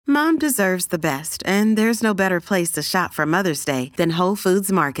Mom deserves the best, and there's no better place to shop for Mother's Day than Whole Foods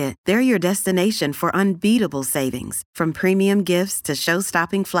Market. They're your destination for unbeatable savings, from premium gifts to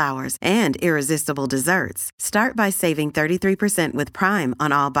show-stopping flowers and irresistible desserts. Start by saving 33% with Prime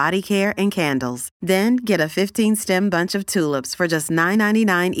on all body care and candles. Then get a 15-stem bunch of tulips for just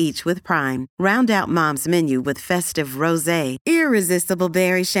 $9.99 each with Prime. Round out Mom's menu with festive rosé, irresistible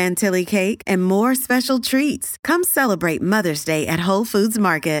berry chantilly cake, and more special treats. Come celebrate Mother's Day at Whole Foods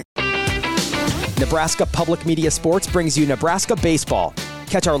Market. Nebraska Public Media Sports brings you Nebraska Baseball.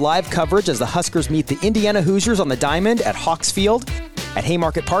 Catch our live coverage as the Huskers meet the Indiana Hoosiers on the Diamond at Hawks Field at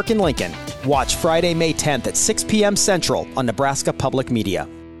Haymarket Park in Lincoln. Watch Friday, May 10th at 6 p.m. Central on Nebraska Public Media.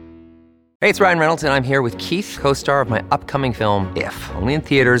 Hey, it's Ryan Reynolds, and I'm here with Keith, co-star of my upcoming film, If, only in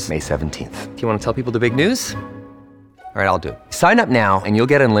theaters May 17th. Do you want to tell people the big news? All right, I'll do it. Sign up now and you'll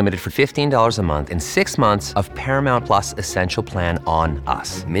get unlimited for $15 a month and 6 months of Paramount Plus Essential Plan on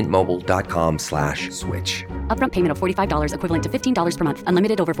us. MintMobile.com/switch. Upfront payment of $45 equivalent to $15 per month.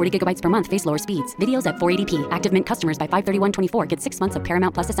 Unlimited over 40 gigabytes per month. Face lower speeds. Videos at 480p. Active Mint customers by 531.24 get 6 months of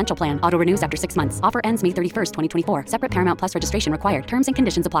Paramount Plus Essential Plan. Auto renews after 6 months. Offer ends May 31st, 2024. Separate Paramount Plus registration required. Terms and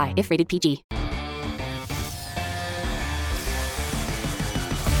conditions apply if rated PG.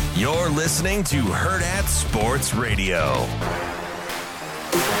 You're listening to Hurrdat Sports Radio.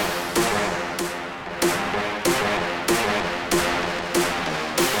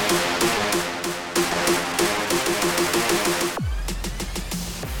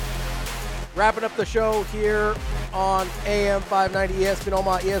 Wrapping up the show here on AM 590 ESPN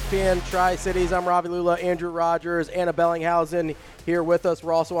Omaha, ESPN Tri-Cities. I'm Ravi Lula, Andrew Rogers, Anna Bellinghausen here with us.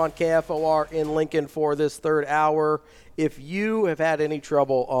 We're also on KFOR in Lincoln for this third hour. If you have had any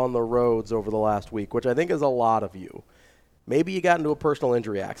trouble on the roads over the last week, which I think is a lot of you, maybe you got into a personal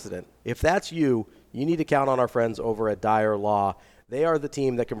injury accident. If that's you, you need to count on our friends over at Dyer Law. They are the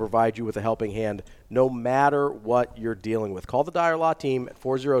team that can provide you with a helping hand no matter what you're dealing with. Call the Dyer Law team at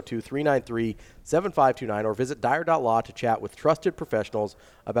 402-393-7529 or visit Dyer.law to chat with trusted professionals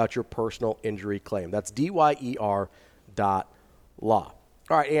about your personal injury claim. That's DYER.law.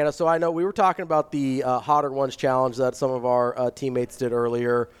 All right, Anna, so I know we were talking about the Hotter Ones Challenge that some of our teammates did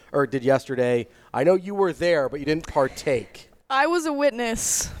did yesterday. I know you were there, but you didn't partake. I was a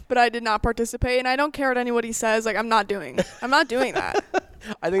witness, but I did not participate, and I don't care what anybody says. Like, I'm not doing that.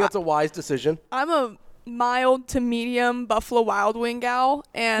 I think that's a wise decision. I'm a mild to medium Buffalo Wild Wing gal,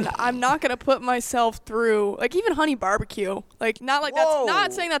 and I'm not going to put myself through, like, even honey barbecue. Like, not like Whoa. that's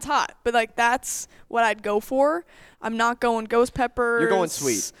not saying that's hot, but, like, that's what I'd go for. I'm not going ghost peppers. You're going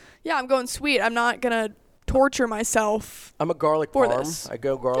sweet. Yeah, I'm going sweet. I'm not going to torture myself. I'm a garlic for parm. this. I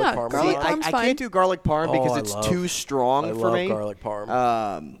go garlic parm. Garlic I parm's fine. can't do garlic parm because it's too strong for me. I love garlic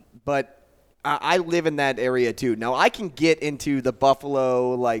parm. But I live in that area too. Now I can get into the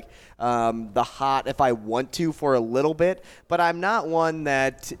buffalo, like the hot, if I want to for a little bit. But I'm not one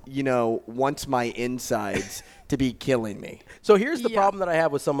that wants my insides to be killing me. So here's the problem that I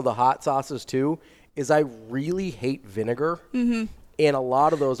have with some of the hot sauces too, is I really hate vinegar, and a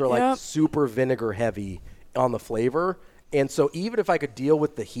lot of those are like super vinegar heavy on the flavor. And so even if I could deal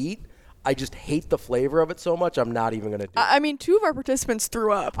with the heat, I just hate the flavor of it so much, I'm not even going to do it. I mean, 2 of our participants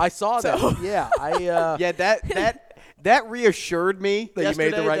threw up. I saw that. Yeah. That reassured me that you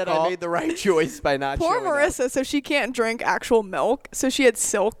made the right call. I made the right choice by not Poor showing Marissa, up. so she can't drink actual milk. So she had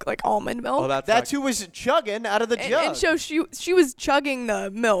Silk, like almond milk. Oh, That's who was chugging out of the jug. And so she was chugging the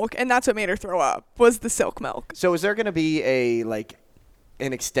milk, and that's what made her throw up, was the Silk milk. So is there going to be an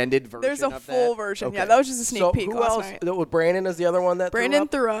extended version There's a of full that? version. Okay. Yeah, that was just a sneak peek who last else? night. Brandon is the other one that Brandon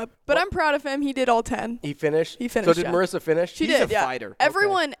threw up, but I'm proud of him. He did all 10. He finished? He finished, So did yeah. Marissa finish? She He's did, a yeah. fighter.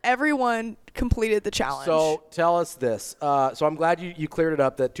 Everyone completed the challenge. So tell us this. So I'm glad you cleared it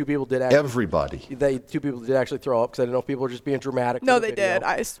up that 2 people did actually. Everybody. 2 people did actually throw up because I didn't know if people were just being dramatic. No, for the they video. did.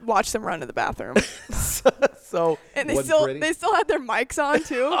 I watched them run to the bathroom. So and they Wasn't still had their mics on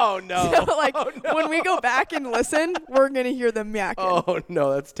too. Oh no! So when we go back and listen, we're gonna hear them yakking. Oh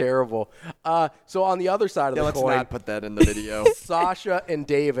no, that's terrible. So on the other side of the Let's coin, not put that in the video. Sasha and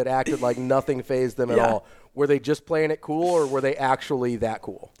David acted like nothing fazed them at all. Were they just playing it cool, or were they actually that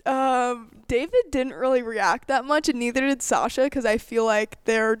cool? David didn't really react that much, and neither did Sasha, because I feel like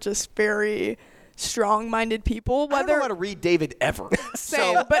they're just very strong-minded people. I don't know how to read David ever.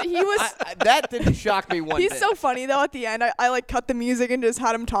 Same, but he was. That didn't shock me one bit. He's so funny though. At the end, I like cut the music and just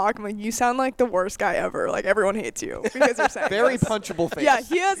had him talk. I'm like, you sound like the worst guy ever. Like everyone hates you because you're saying Very this. punchable face. Yeah,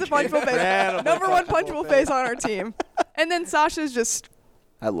 he has a punchable face. Number one punchable face on our team. And then Sasha's just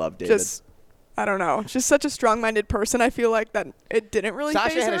I love David. just I don't know, just such a strong-minded person. I feel like that it didn't really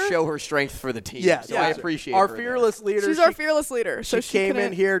Sasha faze had her. to show her strength for the team. Yeah, so I appreciate our her fearless leader. She's our fearless leader. So she came in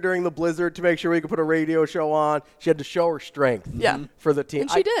couldn't- here during the blizzard to make sure we could put a radio show on. She had to show her strength Yeah. for the team.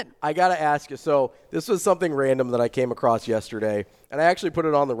 And she did. I got to ask you, so this was something random that I came across yesterday, and I actually put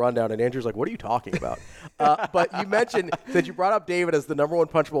it on the rundown, and Andrew's like, what are you talking about? But you mentioned that you brought up David as the number one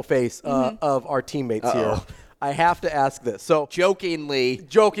punchable face of our teammates here. I have to ask this. So Jokingly,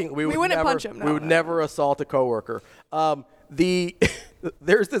 we would wouldn't never punch him. No, we would no. never assault a coworker.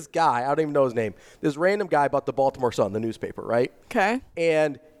 There's this guy, I don't even know his name. This random guy about the Baltimore Sun, the newspaper, right? Okay.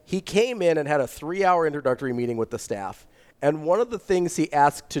 And he came in and had a 3-hour introductory meeting with the staff. And one of the things he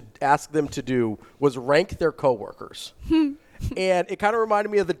asked them to do was rank their coworkers. And it kind of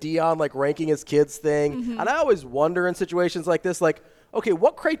reminded me of the Dion ranking his kids thing. And I always wonder in situations like this, okay,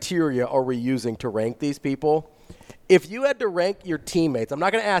 what criteria are we using to rank these people? If you had to rank your teammates, I'm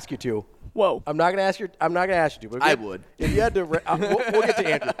not going to ask you to. Whoa. I'm not going to ask you to. But I would. If you had to, we'll get to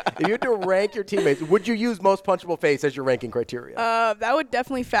Andrew. If you had to rank your teammates, would you use most punchable face as your ranking criteria? That would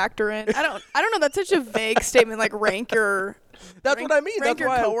definitely factor in. I don't know. That's such a vague statement. Rank your. That's what I mean. Rank That's your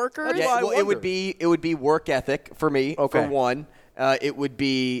why coworkers. that's yeah, why I well, it would wonder. be work ethic for me. Okay. For one, it would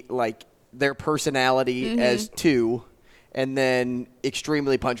be their personality as 2, and then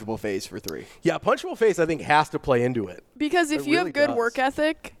extremely punchable face for 3. Yeah, punchable face I think has to play into it. Because if It you really have good does. work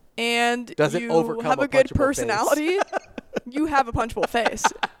ethic and Does it you overcome have a a good punchable face? personality, you have a punchable face.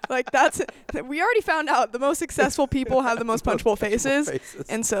 We already found out the most successful people have the most punchable faces.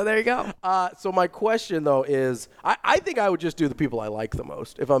 And so there you go. So my question though is, I think I would just do the people I like the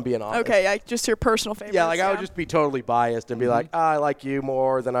most, if I'm being honest. Okay, just your personal favorites. Yeah, I would just be totally biased and be like, I like you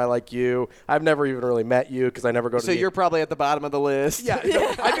more than I like you. I've never even really met you because I never go to So you're probably at the bottom of the list. Yeah, no,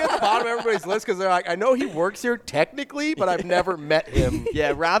 I'd be at the bottom of everybody's list because they're like, I know he works here technically, but I've never met him.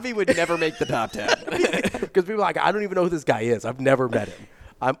 Yeah, Ravi would never make the top 10. Because people are like, I don't even know who this guy is. I've never met him.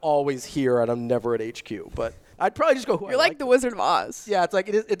 I'm always here and I'm never at HQ. But I'd probably just go who You're like the Wizard of Oz. Yeah, it's like,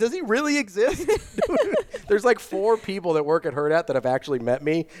 does he really exist? There's 4 people that work at Hurrdat that have actually met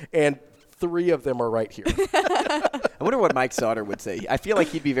me, and 3 of them are right here. I wonder what Mike Sauter would say. I feel like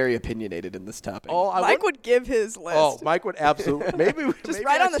he'd be very opinionated in this topic. Mike would give his list. Oh, Mike would absolutely. Maybe just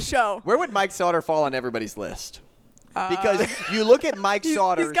right on the show. Where would Mike Sauter fall on everybody's list? Because you look at Mike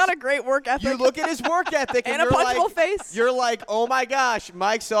Sauter. He's got a great work ethic. You look at his work ethic and and a you're punchable like, face. You're like, oh my gosh,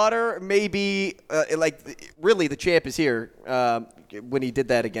 Mike Sauter may be really the champ is here. When he did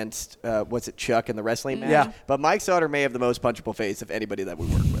that against was it Chuck in the wrestling match? Yeah. But Mike Sauter may have the most punchable face of anybody that we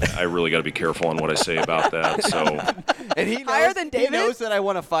work with. I really got to be careful on what I say about that. So, And he knows, Higher than David? He knows that I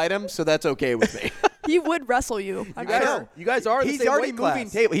want to fight him, so that's okay with me. He would wrestle you. I'm sure. You guys are in the He's same already weight moving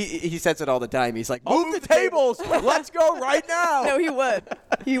class. tables. He says it all the time. He's like, Move the tables. Let's go right now. No, he would.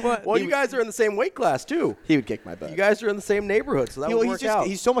 He would. Well, you guys are in the same weight class, too. He would kick my butt. You guys are in the same neighborhood, so that would work out.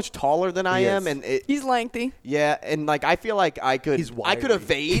 He's so much taller than I He am, is. and He's lengthy. yeah, and I feel like I could wiry.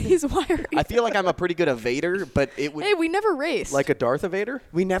 evade. He's wiry. I feel like I'm a pretty good evader, but it would. Hey, we never raced. Like a Darth Evader?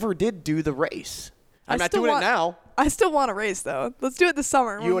 We never did do the race. I'm not still doing want- it now. I still want to race, though. Let's do it this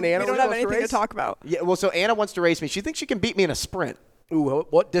summer. You and Anna We don't really have wants to anything to race? talk about. Yeah, well, so Anna wants to race me. She thinks she can beat me in a sprint. Ooh,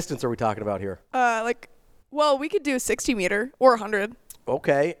 what distance are we talking about here? Well, we could do a 60-meter or 100.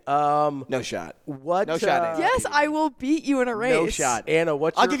 Okay. No shot. What? No shot, Anna. Yes, I will beat you in a race. No shot. Anna,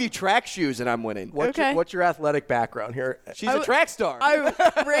 what's I'll your, give you track shoes and I'm winning. Okay. what's your athletic background here? She's a track star.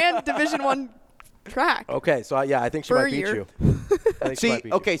 I ran Division I track. Okay, so I think she For a might beat year. you. I think she See, might beat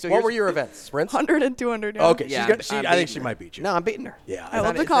you. okay, so what here's- were your events? Sprints? 100 and 200. Yeah. Okay, Yeah, I think beating she her. might beat you. No, I'm beating her. Yeah. I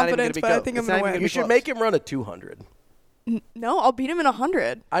love the It's not even confidence, gonna be but I close. think I'm It's going not to even win. You should make him run a 200. No, I'll beat him in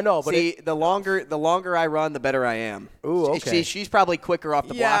 100. I know, but See, the longer I run, the better I am. Ooh, okay. She's probably quicker off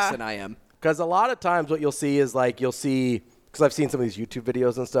the Yeah. blocks than I am. because a lot of times what you'll see is because I've seen some of these YouTube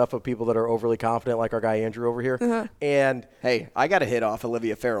videos and stuff of people that are overly confident, like our guy Andrew over here, and Hey, I got a hit off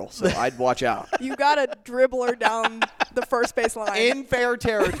Olivia Farrell, so I'd watch out. You got to dribble her down the first base line. In fair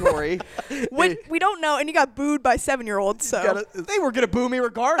territory, We don't know, and you got booed by 7-year-olds, so. they were going to boo me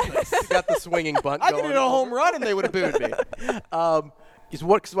regardless. got the swinging bunt. I going could hit a home run and they would have booed me. Because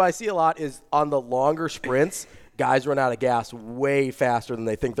what I see a lot is on the longer sprints, guys run out of gas way faster than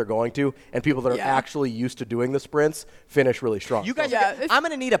they think they're going to, and people that are Yeah. actually used to doing the sprints finish really strong. You guys, Yeah, I'm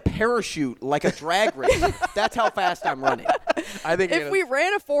going to need a parachute like a drag race. That's how fast I'm running. I think If we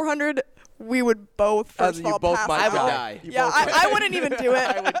ran a 400, we would both, first of you all, both pass might out. I would die. You Yeah, both might. I wouldn't even do it.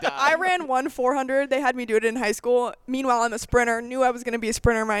 I would die. I ran one 400. They had me do it in high school. Meanwhile, I'm a sprinter. Knew I was going to be a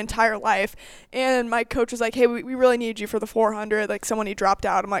sprinter my entire life. And my coach was like, hey, we really need you for the 400. Like, someone he dropped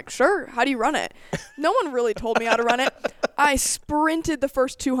out. I'm like, sure. How do you run it? No one really told me how to run it. I sprinted the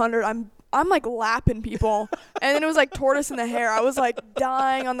first 200. I'm like lapping people. And then it was like tortoise in the hair. I was like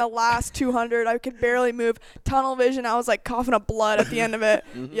dying on the last 200. I could barely move. Tunnel vision. I was like coughing up blood at the end of it.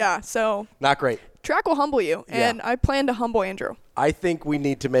 Yeah, so. Not great. Track will humble you, and I plan to humble Andrew. I think we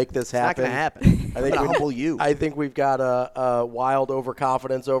need to make this happen. It's not going to happen. I think humble you. I think we've got a wild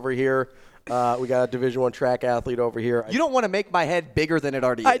overconfidence over here. We got a Division I track athlete over here. You don't want to make my head bigger than it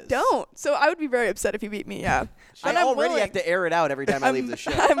already is. I don't. So I would be very upset if you beat me, yeah. I already have to air it out every time I leave the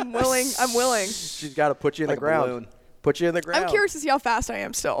show. I'm willing. She's got to put you in like the ground. Balloon. Put you in the ground. I'm curious to see how fast I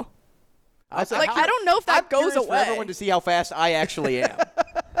am still. I don't know if that goes away. For everyone to see how fast I actually am.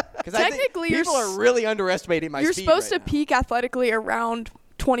 Because Technically, people are really underestimating my speed. You're supposed right to peak athletically around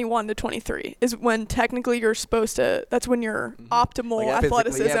 21 to 23 is when technically you're supposed to. That's when your optimal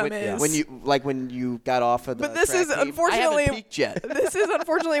athleticism is. When you got off of the. But this track is team. unfortunately. I haven't peaked yet. This is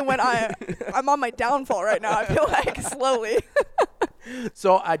unfortunately when I'm on my downfall right now. I feel like slowly.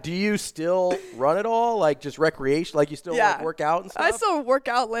 So do you still run it all, like just recreation, like you still work out and stuff? I still work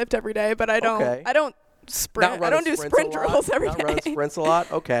out, lift every day, but I don't. Okay. I don't sprint. I don't do sprint drills every day. Not run sprints a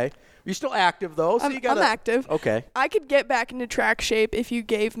lot. Okay. You're still active though, so I'm active. Okay. I could get back into track shape if you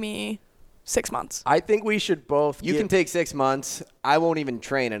gave me 6 months. I think we should both. You can take 6 months. I won't even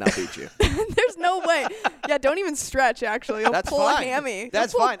train, and I'll beat you. There's no way. Yeah, don't even stretch. Actually, you'll pull a hammy.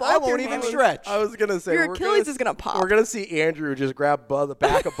 That's fine. I won't even stretch. I was gonna say your Achilles is gonna pop. We're gonna see Andrew just grab the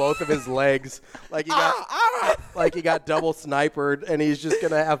back of both of his legs, like he got like he got double snipered, and he's just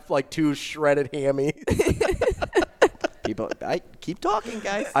gonna have like 2 shredded hammies. Keep talking,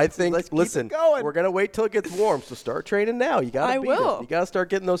 guys. I think. Listen, we're gonna wait till it gets warm, so start training now. You gotta. I will. You gotta start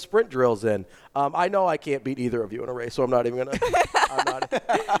getting those sprint drills in. I know I can't beat either of you in a race, so I'm not even gonna.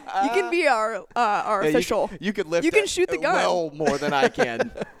 You can be our official. You could lift. You can shoot the gun. Well, more than I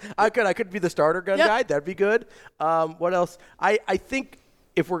can. I could be the starter gun guy. That'd be good. What else? I think.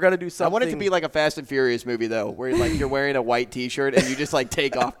 If we're gonna do something, I want it to be like a Fast and Furious movie though, where you're wearing a white T-shirt and you just like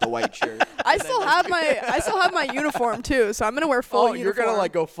take off the white shirt. I still have my uniform too, so I'm gonna wear full uniform. You're gonna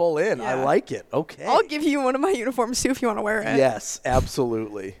like go full in. Yeah. I like it. Okay. I'll give you one of my uniforms too if you want to wear it. Yes,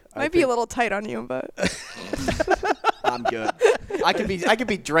 absolutely. Might be a little tight on you, but I'm good. I could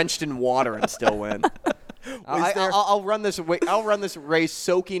be drenched in water and still win. I'll run this race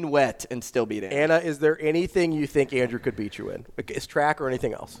soaking wet and still beat Andrew. Anna, is there anything you think Andrew could beat you in? Is track or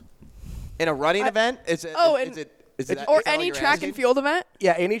anything else? In a running event? Is it any track and field event?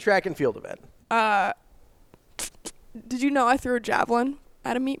 Yeah, any track and field event. Did you know I threw a javelin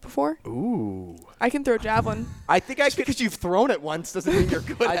at a meet before? Ooh. I can throw a javelin. I think I could. Because you've thrown it once doesn't mean you're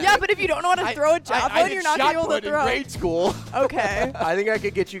good at it. Yeah, but if you don't know how to throw a javelin, you're not going to be able to throw. in grade school. Okay. I think I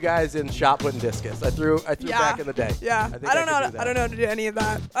could get you guys in shot put and discus. I threw back in the day. Yeah. I don't know how to do any of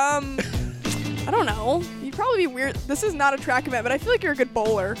that. I don't know. You'd probably be weird. This is not a track event, but I feel like you're a good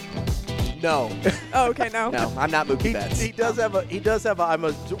bowler. No. Oh, okay, no. No, I'm not Mookie Betts. He does have a I'm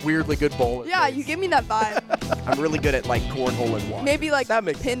a weirdly good bowler. Yeah, you give me that vibe. I'm really good at like cornhole and water. Maybe like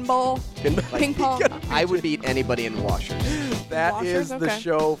pinball, ping pong. I would beat anybody in washers. That is the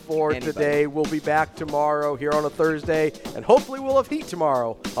show for today. We'll be back tomorrow here on a Thursday, and hopefully we'll have heat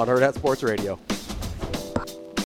tomorrow on Herd at Sports Radio.